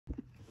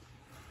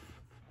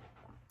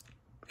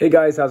Hey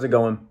guys, how's it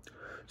going?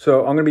 So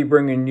I'm going to be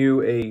bringing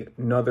you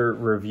another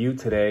review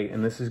today,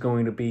 and this is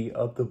going to be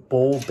of the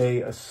Bull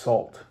Bay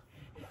Assault.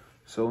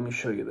 So let me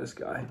show you this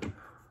guy.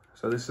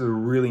 So this is a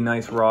really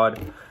nice rod.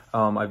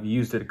 I've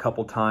used it a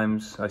couple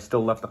times. I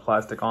still left the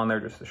plastic on there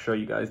just to show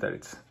you guys that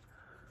it's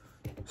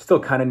still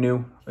kind of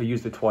new. I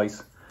used it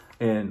twice,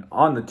 and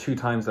on the 2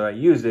 times that I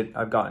used it,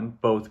 I've gotten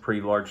both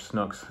pretty large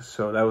snooks.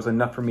 So that was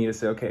enough for me to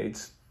say, okay,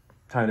 it's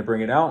time to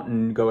bring it out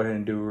and go ahead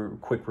and do a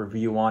quick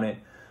review on it.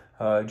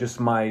 Just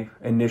my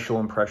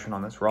initial impression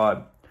on this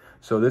rod.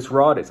 So this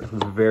rod is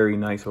very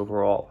nice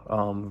overall.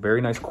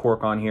 Very nice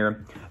cork on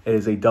here. It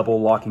is a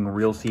double locking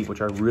reel seat, which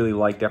I really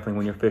like definitely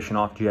when you're fishing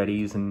off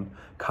jetties and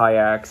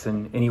kayaks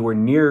and anywhere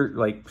near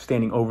like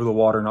standing over the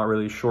water, not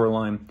really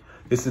shoreline.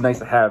 This is nice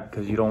to have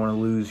because you don't want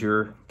to lose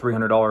your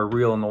 $300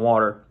 reel in the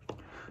water.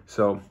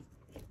 So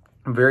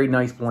very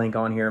nice blank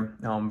on here.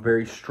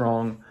 Very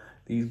strong.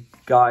 These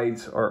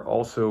guides are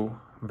also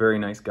very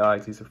nice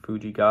guides. These are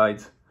Fuji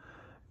guides.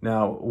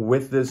 Now,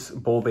 with this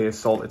Bull Bay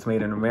Assault, it's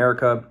made in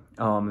America.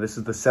 This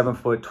is the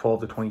 7-foot,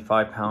 12 to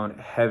 25 pound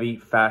heavy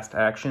fast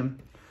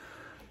action.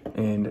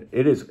 And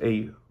it is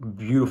a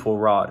beautiful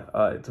rod.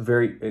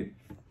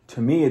 To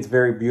me, it's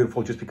very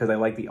beautiful just because I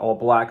like the all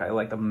black. I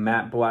like the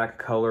matte black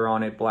color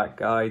on it, black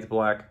guides,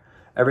 black.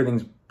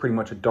 Everything's pretty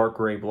much a dark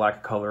gray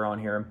black color on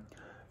here.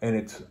 And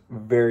it's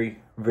very,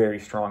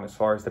 very strong as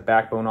far as the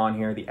backbone on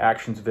here. The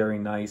action's very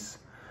nice.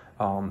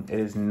 It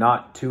is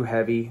not too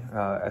heavy.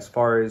 As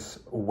far as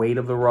weight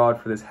of the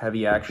rod for this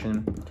heavy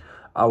action,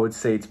 I would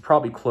say it's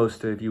probably close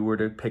to if you were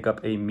to pick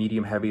up a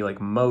medium heavy like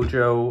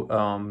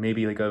Mojo,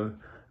 maybe like a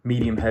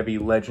medium heavy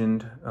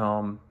Legend,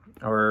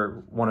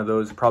 or one of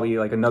those. Probably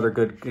like another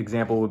good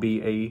example would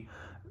be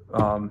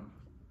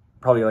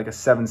probably like a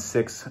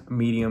 7.6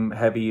 medium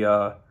heavy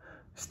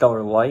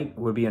Stellar Light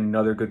would be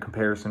another good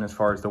comparison as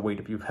far as the weight.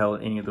 If you've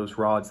held any of those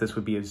rods, this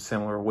would be a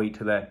similar weight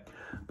to that.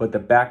 But the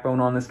backbone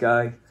on this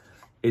guy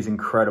is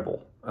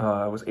incredible.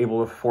 I was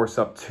able to force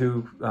up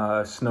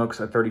 2 snooks,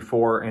 a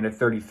 34 and a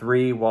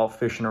 33, while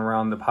fishing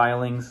around the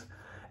pilings,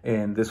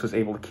 and this was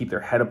able to keep their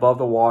head above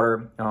the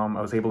water.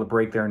 I was able to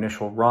break their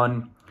initial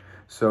run.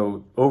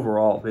 So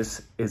overall,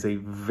 this is a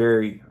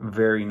very,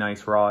 very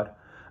nice rod.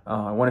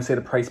 I want to say the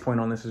price point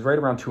on this is right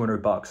around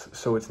 200 bucks.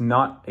 So it's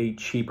not a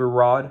cheaper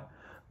rod,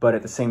 but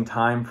at the same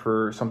time,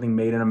 for something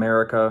made in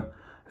America,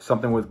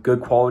 something with good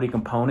quality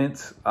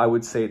components, I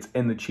would say it's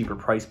in the cheaper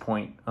price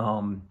point.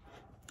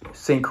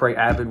 St. Croix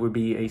Avid would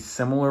be a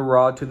similar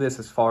rod to this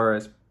as far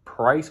as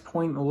price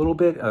point a little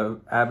bit.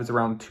 Avid's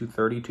around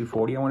 $230,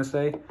 $240, I want to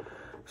say.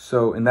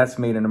 So, and that's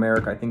made in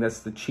America. I think that's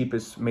the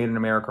cheapest made in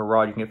America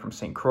rod you can get from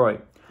St. Croix.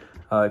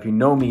 If you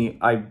know me,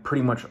 I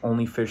pretty much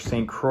only fish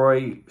St.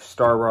 Croix,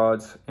 Star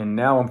rods, and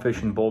now I'm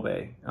fishing Bull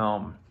Bay.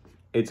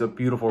 It's a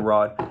beautiful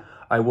rod.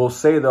 I will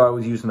say though, I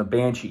was using the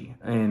Banshee,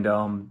 and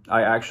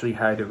I actually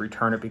had to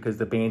return it because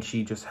the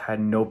Banshee just had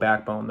no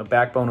backbone. The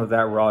backbone of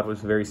that rod was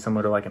very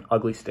similar to like an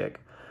ugly stick.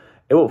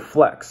 It will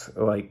flex.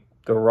 Like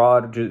the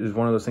rod is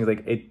one of those things,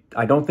 like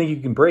I don't think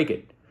you can break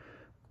it.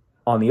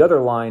 On the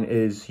other line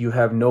is you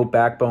have no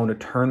backbone to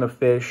turn the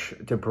fish,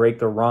 to break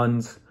the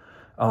runs.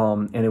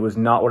 And it was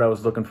not what I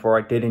was looking for.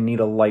 I didn't need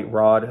a light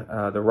rod.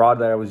 The rod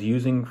that I was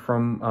using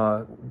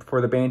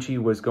for the Banshee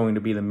was going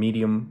to be the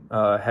medium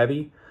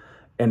heavy.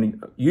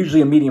 And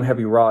usually a medium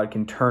heavy rod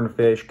can turn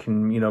fish,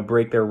 can,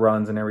 break their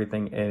runs and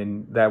everything.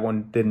 And that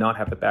one did not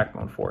have the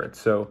backbone for it.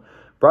 So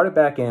brought it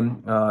back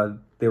in.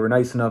 They were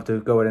nice enough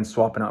to go ahead and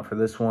swap it out for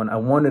this one. I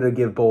wanted to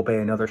give Bull Bay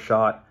another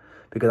shot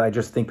because I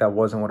just think that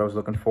wasn't what I was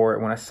looking for.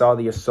 When I saw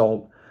the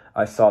Assault,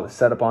 I saw the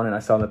setup on it, I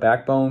saw the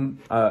backbone.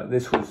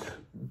 This was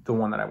the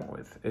one that I went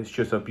with. It's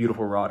just a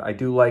beautiful rod. I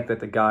do like that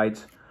the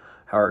guides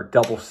are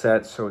double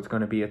set, so it's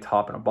going to be a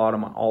top and a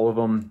bottom on all of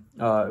them.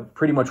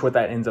 Pretty much what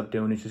that ends up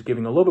doing is just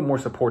giving a little bit more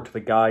support to the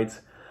guides,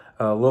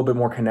 a little bit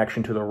more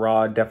connection to the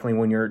rod. Definitely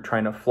when you're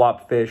trying to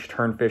flop fish,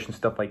 turn fish, and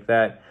stuff like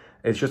that,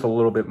 it's just a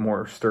little bit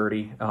more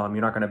sturdy.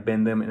 You're not going to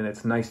bend them, and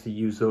it's nice to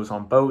use those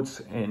on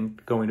boats, and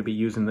going to be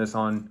using this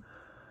on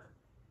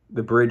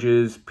the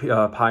bridges,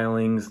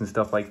 pilings, and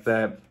stuff like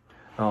that.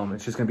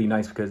 It's just going to be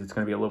nice because it's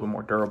going to be a little bit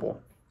more durable.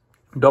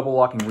 Double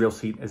locking reel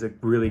seat is a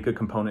really good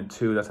component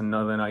too. That's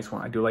another nice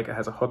one. I do like it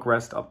has a hook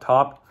rest up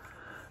top,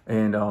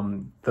 and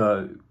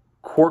the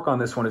cork on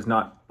this one is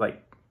not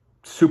like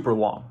super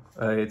long.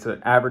 It's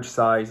an average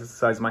size. It's the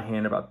size of my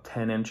hand, about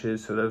 10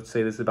 inches. So let's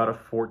say this is about a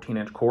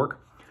 14-inch cork.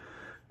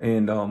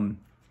 And,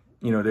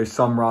 there's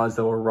some rods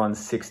that will run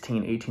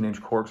 16,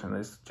 18-inch corks, and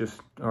there's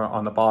just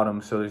on the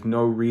bottom. So there's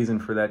no reason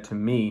for that to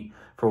me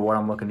for what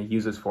I'm looking to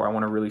use this for. I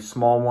want a really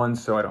small one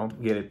so I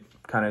don't get it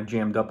kind of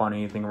jammed up on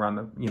anything around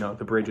the,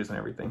 the bridges and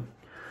everything.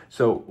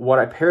 So what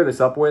I pair this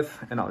up with,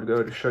 and I'll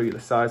go to show you the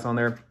size on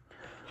there.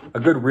 A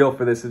good reel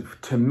for this,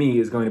 to me,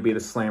 is going to be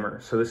the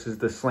Slammer. So this is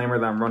the Slammer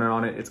that I'm running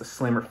on it. It's a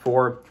Slammer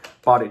 4.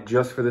 Bought it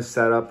just for this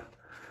setup,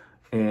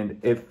 and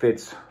it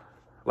fits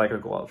like a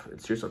glove.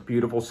 It's just a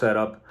beautiful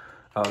setup.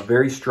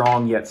 Very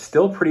strong, yet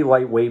still pretty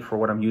lightweight for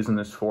what I'm using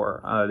this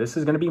for. This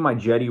is going to be my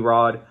jetty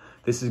rod.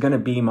 This is going to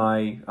be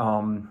my,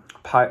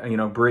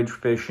 bridge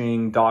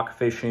fishing, dock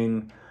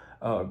fishing,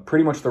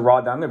 pretty much the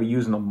rod that I'm going to be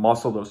using to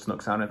muscle those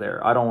snooks out of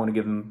there. I don't want to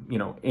give them,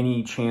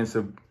 any chance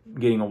of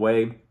getting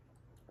away.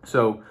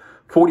 So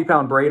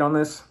 40-pound braid on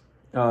this,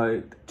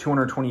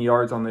 220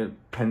 yards on the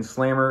Penn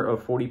Slammer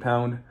of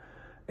 40-pound.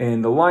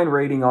 And the line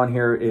rating on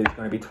here is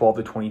going to be 12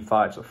 to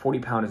 25. So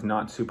 40-pound is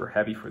not super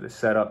heavy for this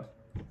setup.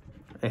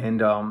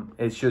 And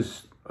it's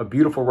just a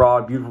beautiful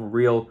rod, beautiful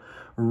reel,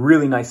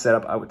 really nice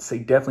setup. I would say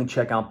definitely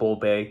check out Bull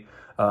Bay.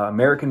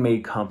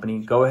 American-made company.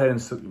 Go ahead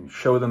and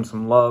show them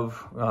some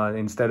love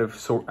instead of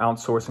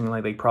outsourcing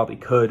like they probably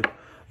could.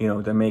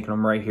 They're making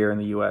them right here in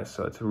the U.S.,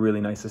 so it's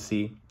really nice to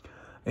see.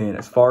 And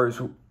as far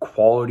as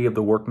quality of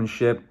the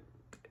workmanship,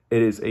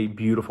 it is a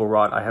beautiful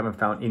rod. I haven't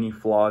found any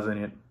flaws in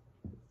it.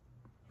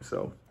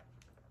 So,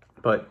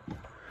 but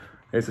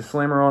there's a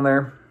slammer on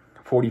there,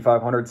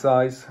 4500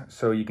 size,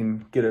 so you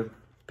can get a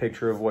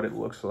picture of what it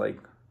looks like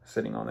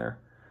sitting on there.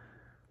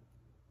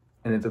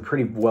 And it's a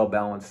pretty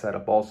well-balanced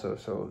setup also.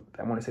 So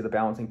I want to say the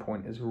balancing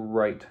point is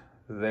right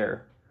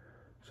there.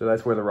 So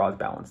that's where the rod's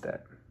balanced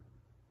at.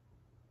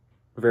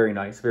 Very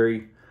nice.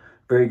 Very,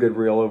 very good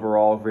reel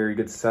overall. Very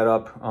good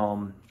setup.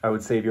 I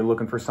would say if you're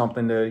looking for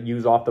something to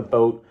use off the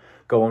boat,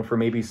 going for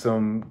maybe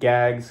some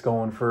gags,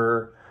 going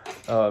for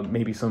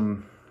maybe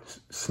some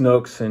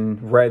snooks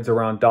and reds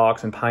around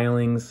docks and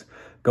pilings,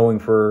 going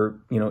for,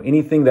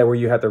 anything that where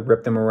you have to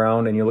rip them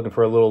around and you're looking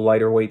for a little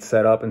lighter weight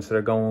setup instead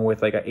of going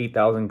with like a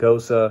 8,000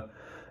 Gosa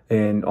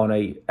and on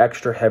a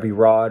extra heavy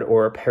rod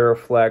or a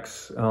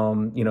Paraflex,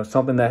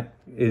 something that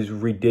is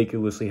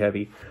ridiculously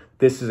heavy.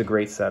 This is a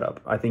great setup.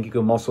 I think you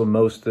can muscle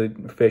most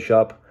of the fish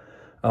up.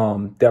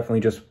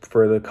 Definitely just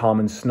for the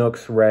common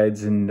snooks,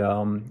 reds, and,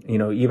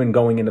 even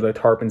going into the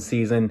tarpon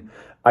season,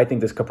 I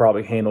think this could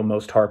probably handle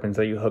most tarpons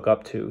that you hook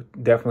up to.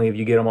 Definitely if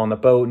you get them on the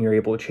boat and you're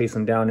able to chase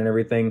them down and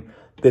everything,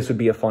 this would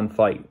be a fun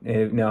fight.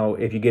 Now,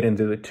 if you get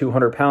into the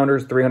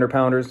 200-pounders,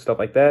 300-pounders, stuff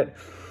like that,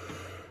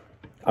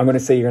 I'm going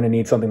to say you're going to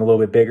need something a little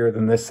bit bigger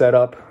than this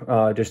setup,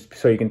 just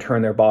so you can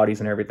turn their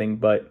bodies and everything.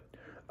 But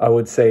I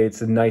would say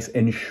it's a nice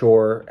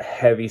inshore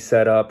heavy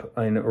setup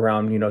and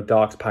around,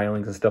 docks,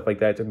 pilings, and stuff like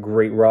that. It's a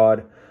great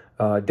rod.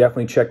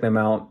 Definitely check them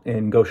out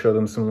and go show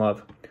them some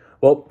love.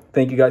 Well,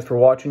 thank you guys for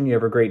watching. You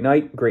have a great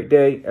night, great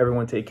day.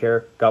 Everyone take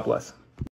care. God bless.